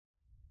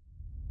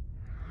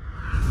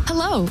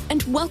Hello,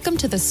 and welcome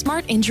to the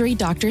Smart Injury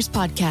Doctors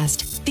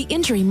Podcast, the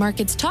injury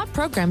market's top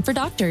program for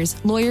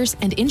doctors, lawyers,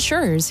 and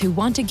insurers who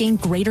want to gain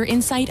greater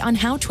insight on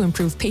how to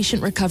improve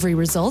patient recovery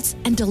results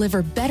and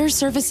deliver better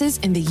services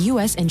in the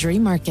U.S. injury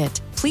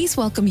market. Please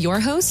welcome your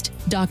host,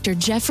 Dr.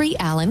 Jeffrey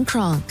Allen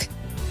Kronk.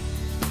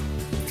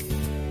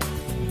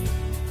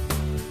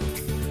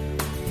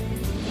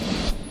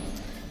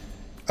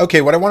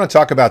 Okay, what I want to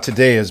talk about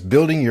today is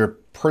building your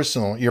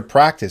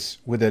practice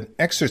with an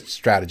exit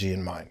strategy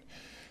in mind.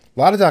 A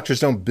lot of doctors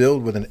don't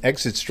build with an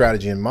exit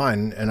strategy in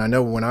mind. And I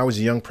know when I was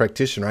a young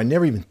practitioner, I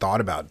never even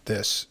thought about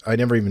this. I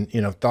never even,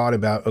 thought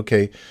about,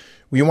 okay,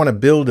 we want to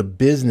build a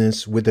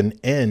business with an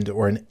end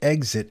or an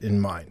exit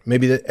in mind.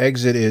 Maybe the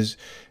exit is,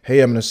 hey,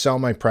 I'm going to sell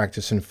my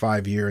practice in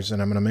 5 years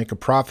and I'm going to make a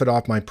profit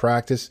off my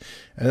practice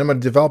and I'm going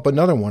to develop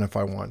another one if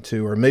I want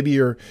to. Or maybe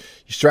your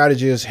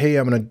strategy is, hey,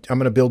 I'm going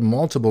to build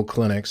multiple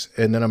clinics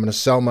and then I'm going to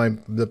sell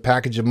the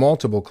package of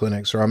multiple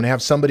clinics, or I'm going to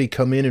have somebody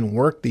come in and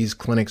work these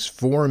clinics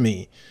for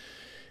me.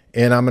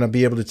 And I'm going to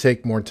be able to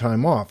take more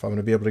time off. I'm going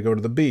to be able to go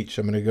to the beach.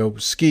 I'm going to go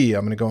ski.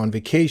 I'm going to go on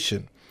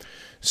vacation.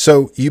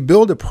 So you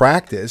build a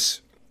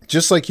practice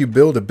just like you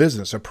build a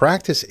business. A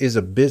practice is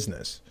a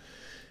business.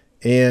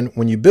 And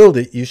when you build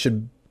it, you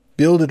should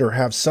build it or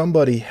have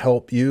somebody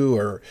help you,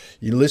 or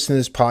you listen to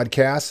this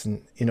podcast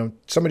and,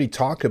 somebody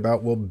talk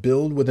about, well,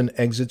 build with an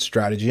exit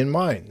strategy in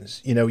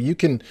mind.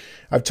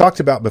 I've talked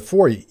about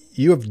before,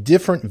 you have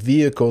different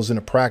vehicles in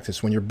a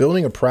practice. When you're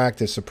building a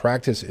practice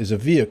is a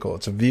vehicle.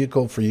 It's a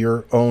vehicle for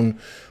your own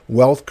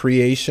wealth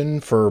creation,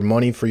 for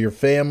money for your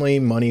family,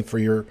 money for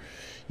your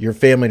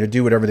family to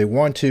do whatever they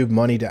want to,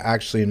 money to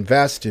actually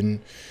invest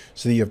in,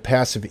 so that you have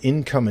passive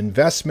income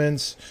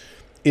investments.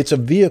 It's a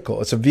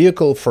vehicle. It's a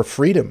vehicle for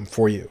freedom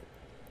for you.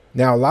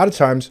 Now, a lot of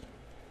times,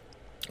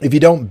 if you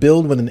don't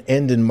build with an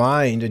end in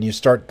mind and you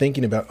start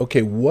thinking about,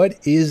 okay, what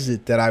is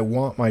it that I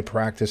want my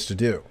practice to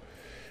do?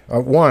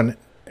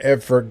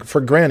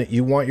 For granted,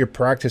 you want your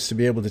practice to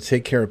be able to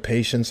take care of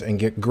patients and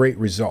get great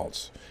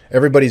results.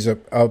 Everybody's a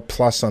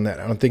plus on that.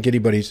 I don't think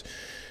anybody's,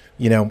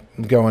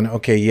 going,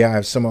 okay, yeah, I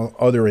have some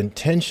other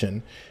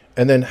intention.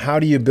 And then how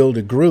do you build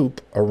a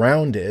group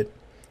around it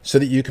so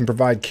that you can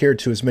provide care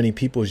to as many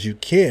people as you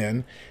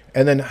can?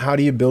 And then how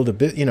do you build a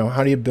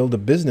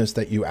business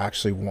that you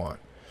actually want?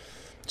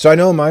 So I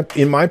know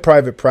in my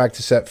private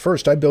practice at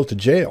first, I built a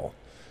jail.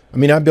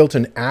 I built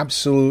an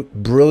absolute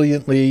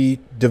brilliantly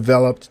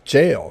developed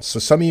jail. So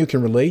some of you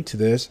can relate to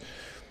this.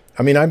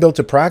 I built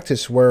a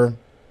practice where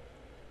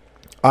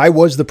I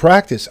was the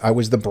practice. I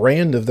was the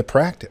brand of the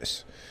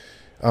practice.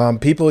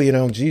 People, they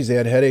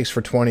had headaches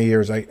for 20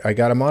 years. I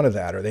got them out of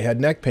that. Or they had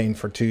neck pain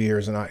for 2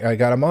 years and I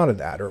got them out of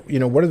that. Or,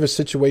 whatever the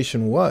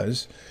situation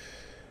was,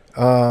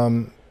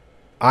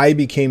 I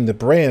became the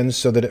brand,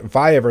 so that if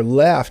I ever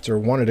left or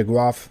wanted to go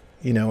off,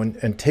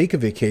 and take a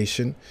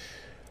vacation,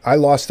 I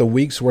lost a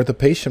week's worth of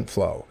patient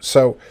flow.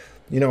 So,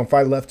 if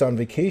I left on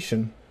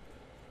vacation,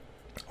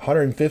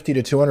 150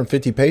 to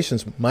 250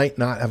 patients might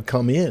not have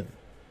come in.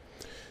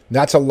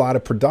 That's a lot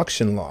of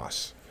production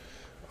loss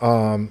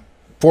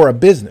for a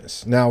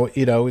business. Now,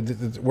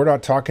 we're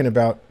talking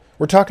about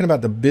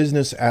the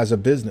business as a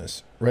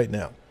business right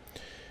now.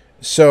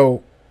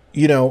 So,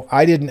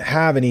 I didn't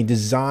have any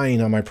design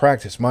on my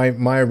practice.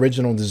 My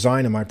original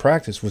design on my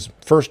practice was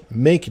first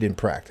make it in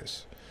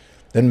practice,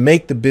 then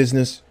make the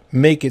business,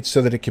 make it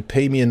so that it could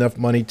pay me enough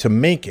money to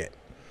make it.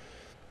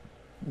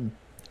 And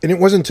it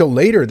wasn't until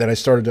later that I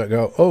started to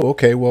go, oh,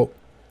 okay, well,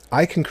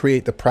 I can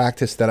create the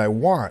practice that I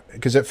want.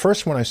 Because at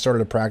first when I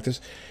started a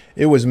practice,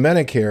 it was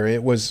Medicare,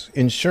 it was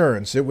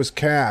insurance, it was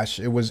cash,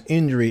 it was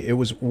injury, it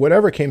was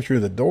whatever came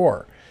through the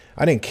door.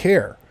 I didn't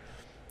care.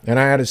 And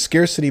I had a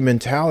scarcity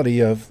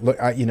mentality of, look,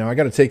 I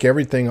got to take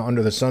everything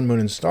under the sun, moon,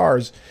 and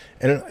stars.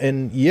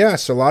 And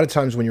yes, a lot of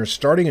times when you're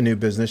starting a new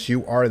business,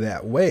 you are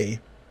that way.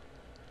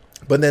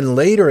 But then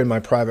later in my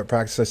private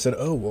practice, I said,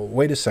 oh, well,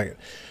 wait a second.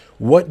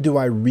 What do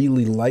I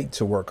really like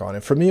to work on?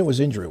 And for me, it was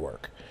injury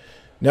work.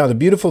 Now, the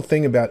beautiful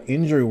thing about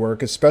injury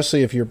work,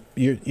 especially if you're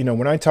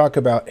when I talk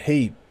about,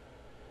 hey,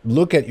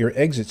 look at your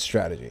exit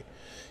strategy.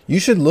 You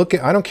should look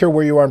at, I don't care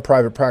where you are in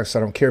private practice. I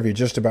don't care if you're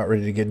just about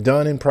ready to get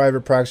done in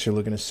private practice. You're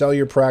looking to sell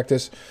your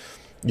practice.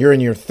 You're in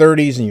your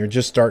 30s and you're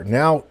just starting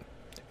out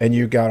and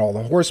you got all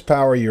the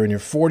horsepower. You're in your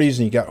 40s and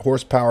you got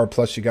horsepower,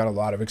 plus you got a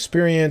lot of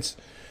experience.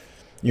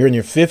 You're in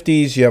your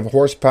 50s, you have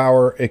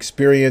horsepower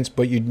experience,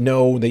 but you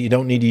know that you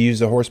don't need to use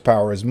the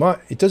horsepower as much.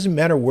 It doesn't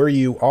matter where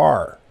you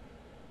are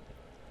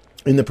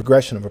in the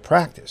progression of a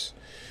practice.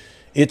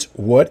 It's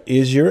what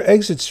is your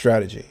exit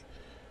strategy?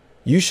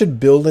 You should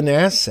build an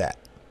asset.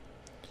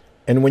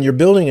 And when you're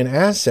building an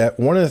asset,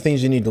 one of the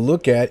things you need to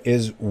look at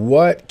is,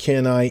 what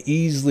can I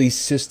easily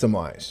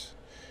systemize?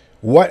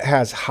 What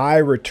has high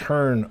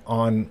return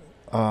on,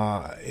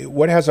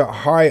 what has a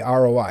high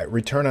ROI,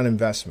 return on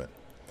investment?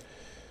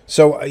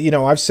 So,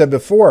 I've said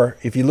before,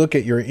 if you look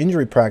at your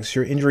injury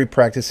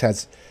practice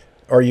has,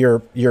 or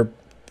your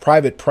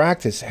private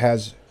practice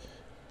has,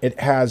 it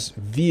has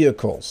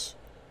vehicles.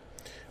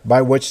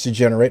 by which to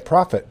generate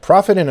profit.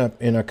 Profit in a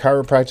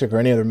chiropractic or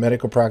any other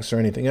medical practice or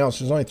anything else,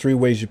 there's only 3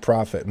 ways you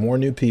profit. More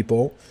new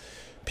people,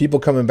 people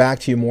coming back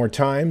to you more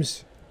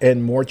times,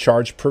 and more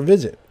charge per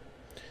visit.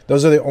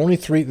 Those are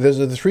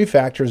the 3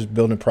 factors of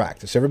building a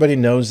practice. Everybody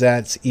knows that.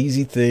 It's an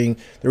easy thing.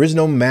 There is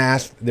no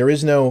math. There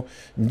is no,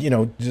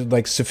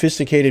 like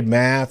sophisticated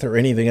math or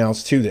anything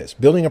else to this.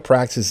 Building a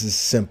practice is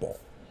simple.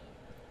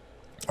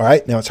 All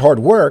right. Now it's hard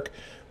work,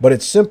 but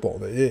it's simple.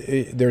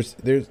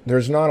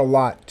 There's not a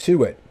lot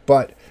to it.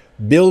 But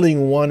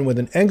building one with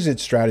an exit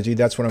strategy,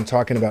 that's what I'm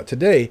talking about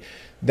today.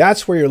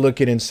 That's where you're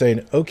looking and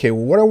saying, okay,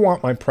 well, what do I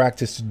want my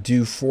practice to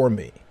do for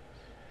me?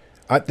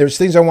 There's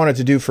things I want it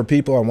to do for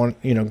people. I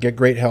want, get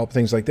great help,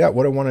 things like that.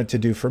 What I want it to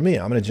do for me?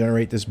 I'm going to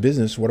generate this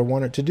business. What do I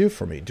want it to do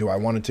for me? Do I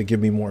want it to give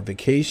me more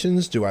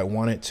vacations? Do I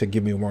want it to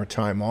give me more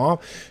time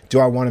off? Do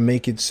I want to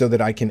make it so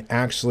that I can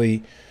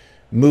actually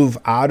move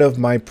out of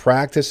my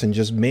practice and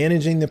just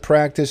managing the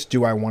practice?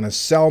 Do I want to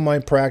sell my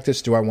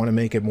practice? Do I want to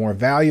make it more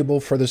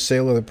valuable for the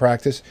sale of the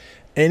practice?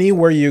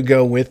 Anywhere you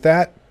go with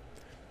that,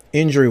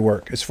 injury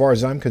work, as far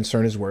as I'm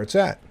concerned, is where it's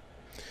at.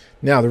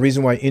 Now, the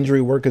reason why injury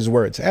work is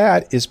where it's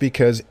at is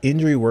because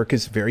injury work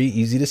is very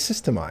easy to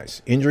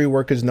systemize. Injury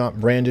work is not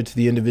branded to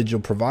the individual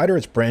provider,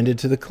 it's branded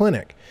to the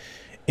clinic.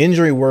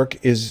 Injury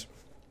work is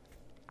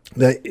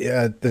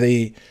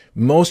the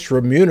most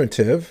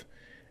remunerative,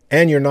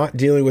 and you're not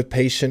dealing with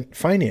patient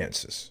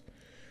finances.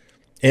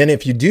 And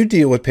if you do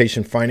deal with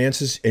patient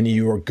finances and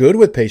you are good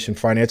with patient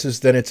finances,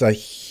 then it's a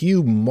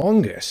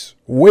humongous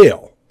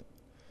whale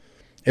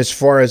as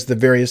far as the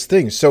various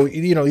things. So,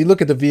 you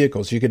look at the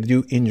vehicles. You could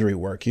do injury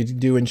work. You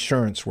could do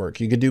insurance work.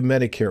 You could do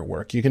Medicare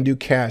work. You can do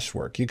cash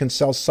work. You can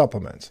sell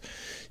supplements.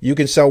 You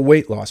can sell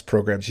weight loss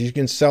programs. You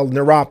can sell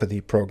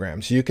neuropathy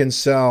programs. You can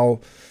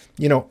sell,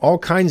 all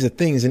kinds of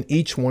things. And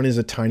each one is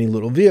a tiny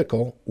little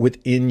vehicle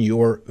within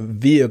your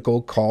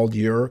vehicle called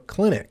your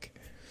clinic.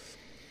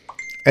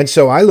 And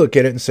so I look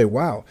at it and say,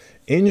 wow,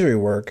 injury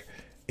work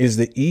is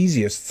the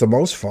easiest, the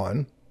most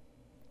fun.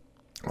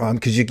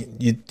 Because you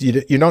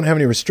don't have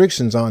any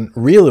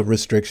real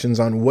restrictions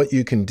on what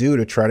you can do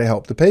to try to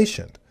help the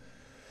patient.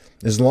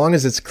 As long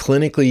as it's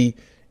clinically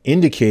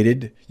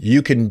indicated,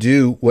 you can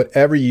do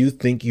whatever you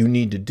think you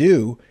need to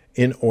do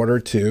in order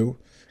to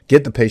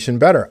get the patient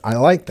better. I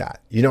like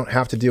that. You don't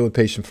have to deal with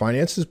patient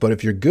finances, but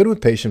if you're good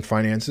with patient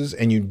finances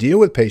and you deal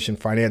with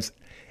patient finance,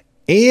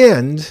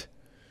 and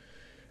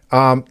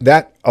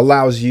that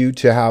allows you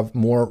to have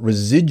more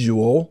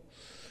residual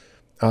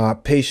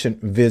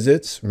patient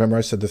visits. Remember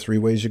I said the 3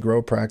 ways you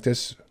grow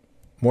practice: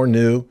 more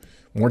new,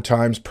 more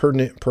times per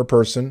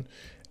person,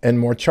 and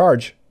more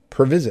charge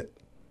per visit.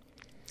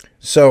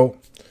 So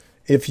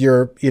if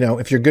you're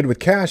good with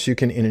cash, you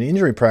can, in an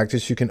injury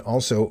practice, you can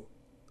also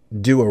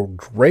do a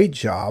great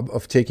job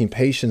of taking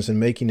patients and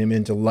making them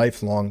into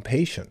lifelong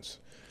patients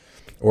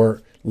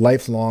or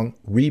lifelong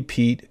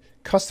repeat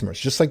customers,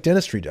 just like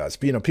dentistry does.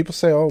 But, people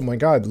say, oh my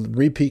God,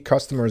 repeat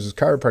customers as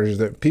chiropractors,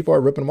 that people are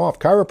ripping them off.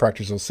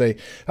 Chiropractors will say,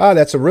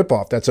 that's a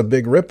ripoff. That's a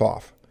big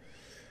ripoff.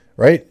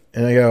 Right?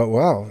 And I go,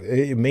 wow,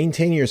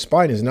 maintaining your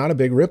spine is not a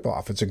big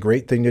ripoff. It's a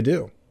great thing to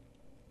do.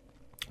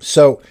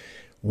 So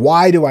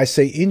why do I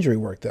say injury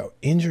work though?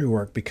 Injury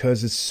work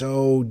because it's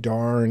so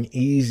darn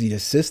easy to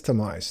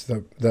systemize.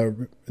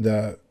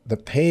 The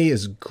pay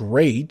is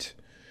great.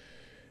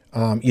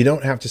 You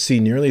don't have to see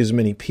nearly as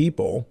many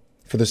people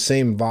for the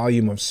same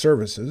volume of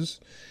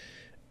services,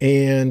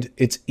 and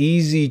it's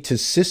easy to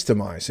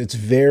systemize. It's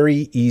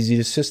very easy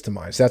to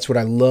systemize. That's what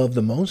I love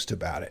the most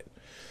about it,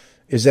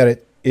 is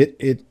that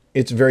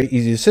it's very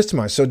easy to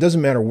systemize. So it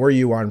doesn't matter where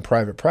you are in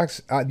private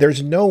practice.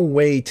 There's no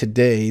way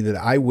today that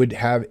I would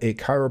have a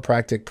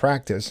chiropractic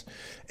practice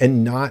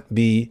and not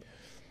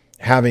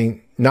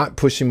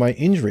pushing my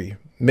injury.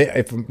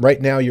 If right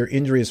now your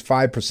injury is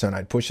 5%,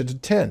 I'd push it to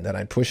 10, then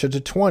I'd push it to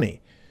 20.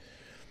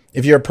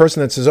 If you're a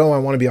person that says, I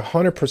want to be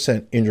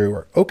 100% injury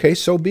work, okay,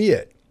 so be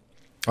it.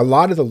 A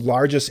lot of the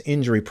largest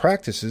injury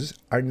practices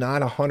are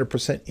not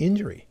 100%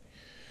 injury.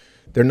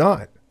 They're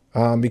not,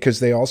 because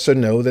they also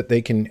know that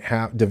they can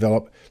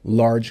develop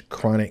large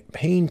chronic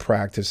pain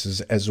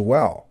practices as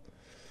well.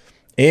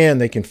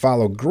 And they can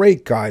follow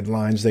great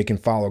guidelines. They can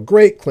follow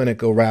great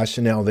clinical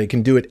rationale. They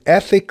can do it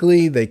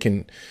ethically. They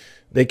can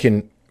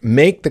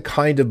make the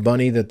kind of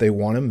money that they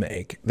want to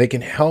make. They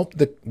can help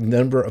the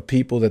number of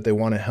people that they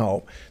want to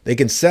help. They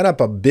can set up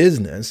a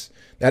business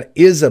that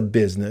is a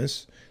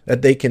business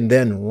that they can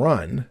then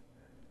run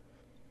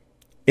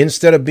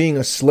instead of being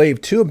a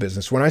slave to a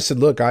business. When I said,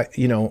 look, I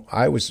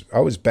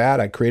was bad.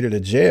 I created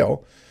a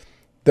jail.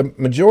 The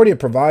majority of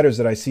providers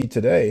that I see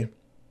today,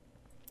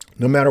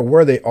 no matter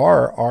where they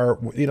are,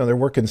 they're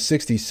working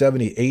 60,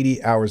 70,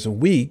 80 hours a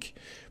week,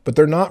 but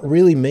they're not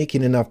really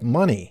making enough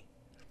money.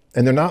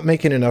 And they're not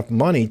making enough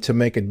money to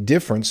make a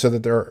difference so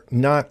that they're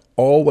not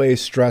always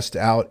stressed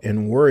out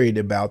and worried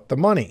about the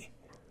money.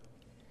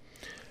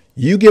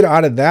 You get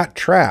out of that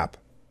trap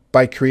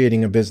by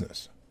creating a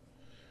business.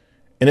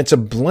 And it's a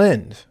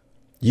blend.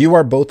 You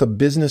are both a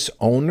business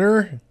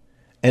owner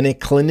and a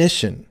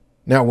clinician.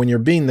 Now, when you're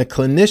being the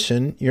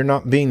clinician, you're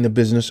not being the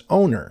business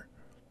owner.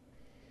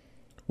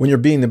 When you're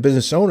being the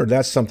business owner,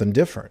 that's something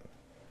different.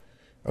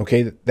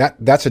 Okay,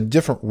 that's a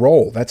different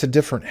role. That's a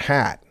different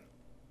hat.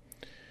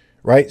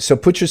 Right? So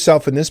put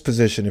yourself in this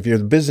position. If you're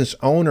the business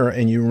owner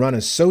and you run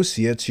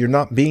associates, you're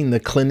not being the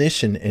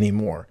clinician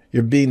anymore.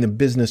 You're being the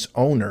business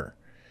owner.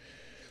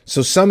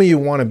 So some of you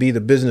want to be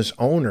the business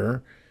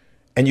owner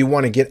and you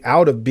want to get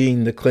out of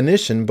being the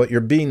clinician, but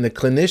you're being the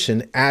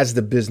clinician as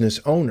the business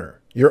owner.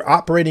 You're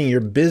operating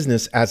your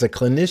business as a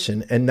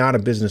clinician and not a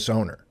business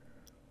owner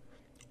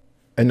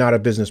and not a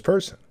business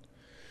person.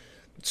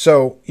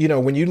 So,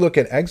 when you look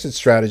at exit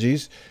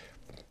strategies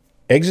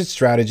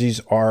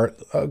are,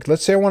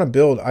 let's say I want to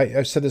build,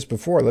 I've said this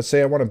before, let's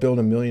say I want to build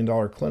 $1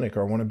 million clinic,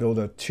 or I want to build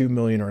a $2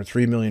 million or a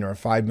 $3 million or a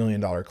 $5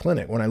 million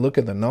clinic. When I look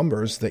at the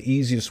numbers, the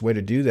easiest way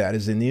to do that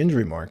is in the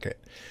injury market.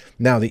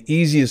 Now, the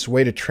easiest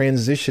way to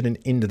transition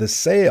it into the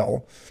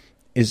sale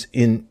is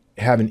in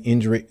have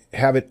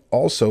it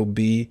also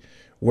be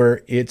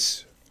where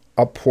it's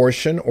a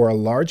portion or a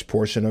large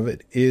portion of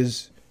it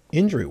is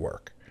injury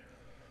work.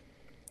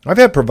 I've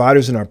had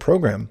providers in our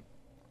program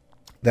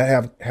that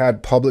have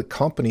had public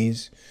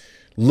companies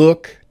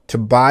look to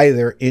buy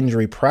their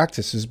injury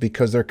practices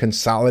because they're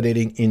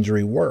consolidating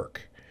injury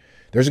work.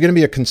 There's going to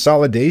be a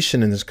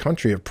consolidation in this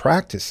country of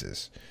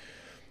practices.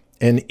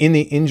 And in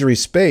the injury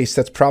space,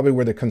 that's probably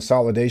where the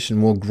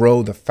consolidation will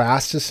grow the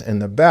fastest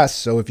and the best.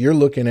 So if you're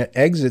looking at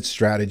exit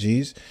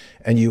strategies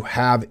and you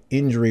have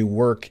injury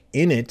work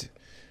in it,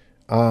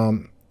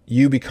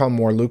 you become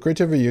more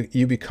lucrative, or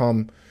you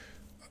become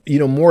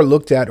more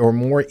looked at, or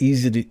more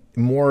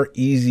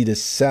easy to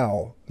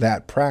sell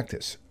that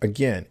practice.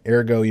 Again,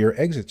 ergo your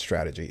exit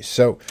strategy.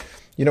 So,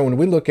 when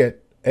we look at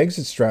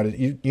exit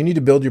strategy, you need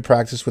to build your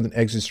practice with an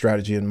exit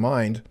strategy in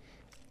mind.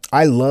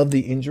 I love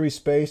the injury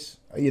space.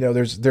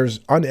 There's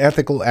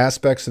unethical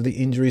aspects of the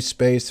injury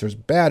space. There's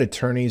bad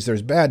attorneys.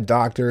 There's bad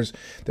doctors.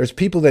 There's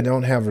people that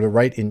don't have the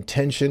right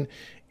intention.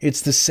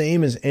 It's the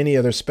same as any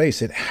other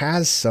space. It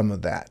has some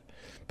of that,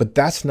 but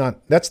that's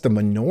the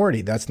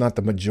minority. That's not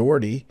the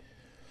majority.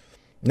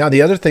 Now,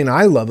 the other thing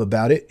I love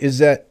about it is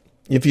that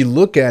if you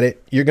look at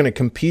it, you're going to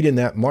compete in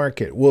that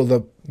market. Well,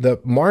 the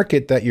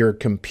market that you're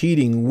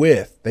competing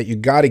with, that you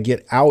got to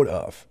get out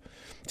of.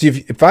 See,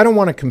 if I don't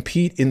want to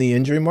compete in the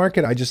injury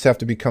market, I just have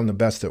to become the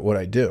best at what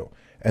I do.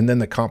 And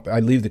then I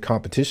leave the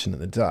competition in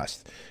the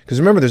dust. Because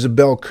remember, there's a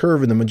bell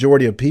curve, and the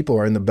majority of people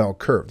are in the bell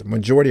curve. The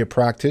majority of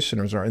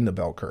practitioners are in the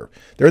bell curve.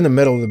 They're in the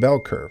middle of the bell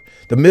curve.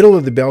 The middle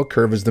of the bell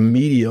curve is the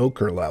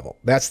mediocre level.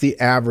 That's the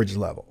average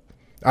level.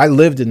 I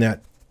lived in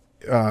that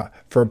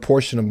for a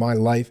portion of my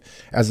life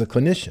as a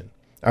clinician.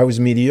 I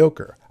was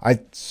mediocre. I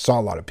saw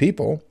a lot of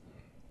people.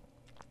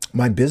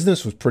 My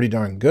business was pretty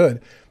darn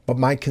good, but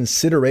my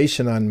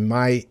consideration on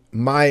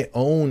my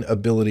own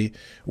ability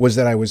was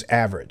that I was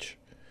average.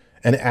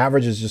 And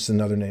average is just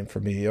another name for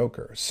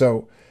mediocre.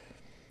 So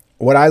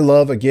what I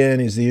love, again,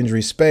 is the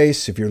injury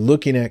space. If you're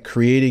looking at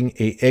creating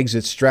an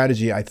exit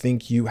strategy, I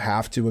think you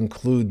have to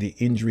include the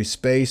injury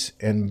space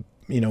and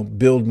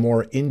build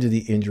more into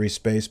the injury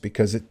space,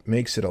 because it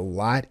makes it a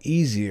lot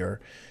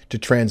easier to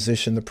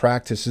transition the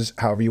practices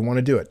however you want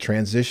to do it.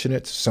 Transition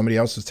it to somebody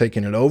else is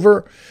taking it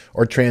over,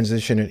 or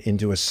transition it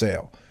into a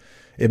sale.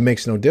 It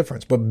makes no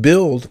difference, but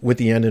build with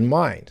the end in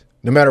mind.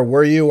 No matter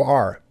where you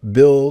are,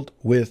 build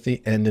with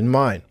the end in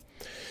mind.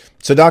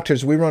 So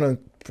doctors, we run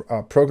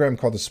a program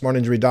called the Smart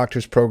Injury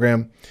Doctors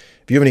Program.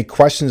 If you have any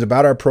questions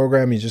about our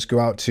program, you just go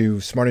out to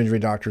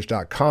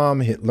smartinjurydoctors.com,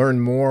 hit learn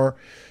more,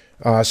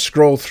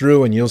 scroll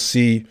through, and you'll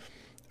see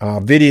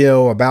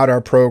video about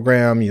our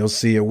program. You'll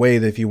see a way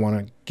that if you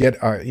want to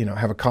get,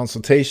 have a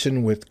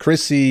consultation with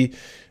Chrissy,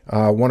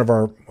 one of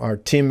our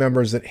team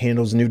members that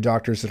handles new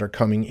doctors that are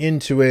coming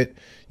into it,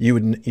 you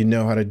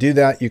know how to do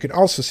that. You can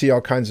also see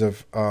all kinds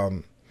of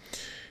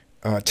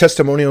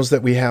testimonials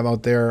that we have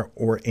out there,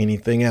 or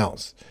anything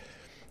else.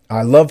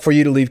 I love for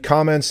you to leave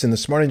comments in the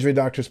Smart Injury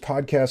Doctors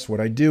podcast. What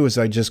I do is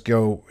I just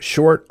go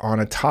short on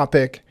a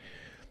topic,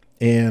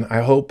 and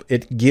I hope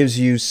it gives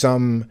you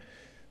some,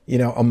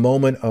 a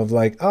moment of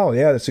like, oh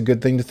yeah, that's a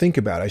good thing to think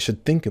about. I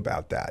should think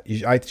about that.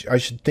 I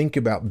should think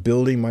about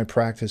building my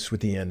practice with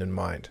the end in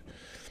mind.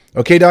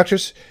 Okay,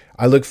 doctors,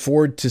 I look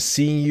forward to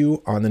seeing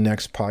you on the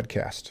next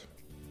podcast.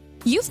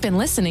 You've been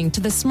listening to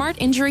the Smart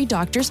Injury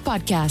Doctors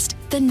Podcast,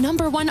 the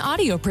 #1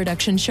 audio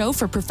production show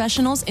for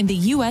professionals in the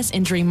U.S.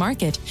 injury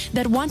market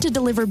that want to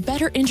deliver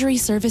better injury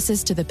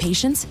services to the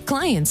patients,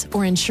 clients,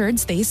 or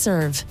insureds they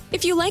serve.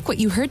 If you like what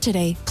you heard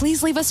today,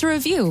 please leave us a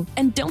review,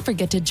 and don't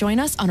forget to join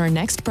us on our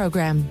next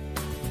program.